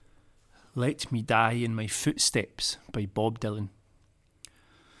Let Me Die in My Footsteps by Bob Dylan.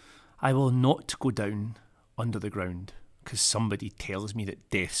 I will not go down under the ground, 'cause somebody tells me that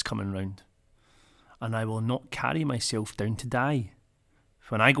death's coming round. And I will not carry myself down to die.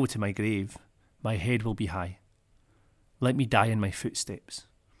 When I go to my grave, my head will be high. Let me die in my footsteps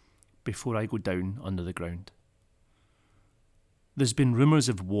before I go down under the ground. There's been rumours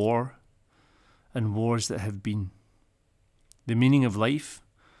of war and wars that have been. The meaning of life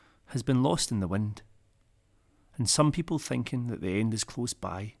has been lost in the wind, and some people thinking that the end is close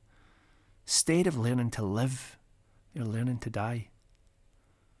by, instead of learning to live, they're learning to die.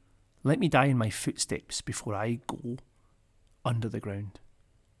 Let me die in my footsteps before I go under the ground.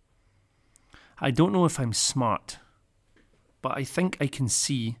 I don't know if I'm smart, but I think I can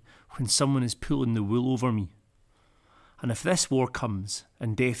see when someone is pulling the wool over me. And if this war comes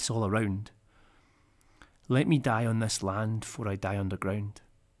and death's all around, let me die on this land before I die underground.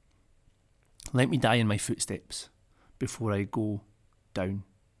 Let me die in my footsteps before I go down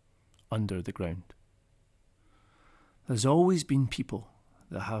under the ground. There's always been people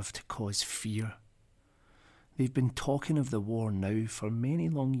that have to cause fear. They've been talking of the war now for many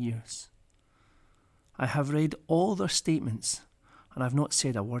long years. I have read all their statements and I've not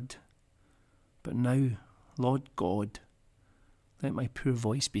said a word. But now, Lord God, let my poor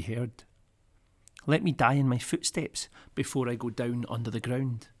voice be heard. Let me die in my footsteps before I go down under the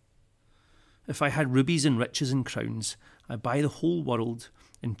ground. If I had rubies and riches and crowns, I'd buy the whole world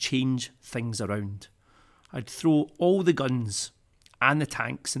and change things around. I'd throw all the guns and the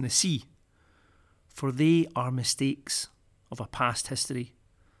tanks in the sea, for they are mistakes of a past history.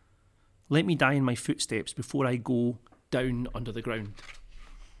 Let me die in my footsteps before I go down under the ground.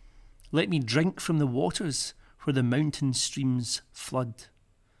 Let me drink from the waters where the mountain streams flood.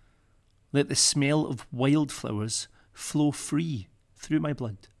 Let the smell of wildflowers flow free through my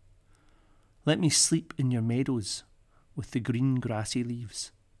blood. Let me sleep in your meadows with the green grassy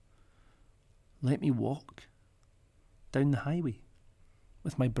leaves. Let me walk down the highway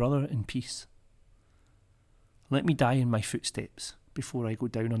with my brother in peace. Let me die in my footsteps before I go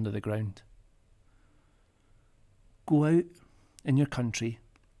down under the ground. Go out in your country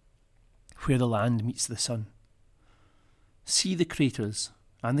where the land meets the sun. See the craters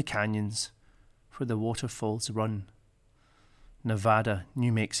and the canyons where the waterfalls run. Nevada,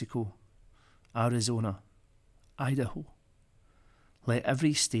 New Mexico, Arizona, Idaho. Let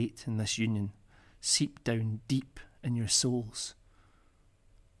every state in this union seep down deep in your souls,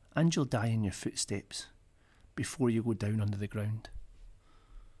 and you'll die in your footsteps before you go down under the ground.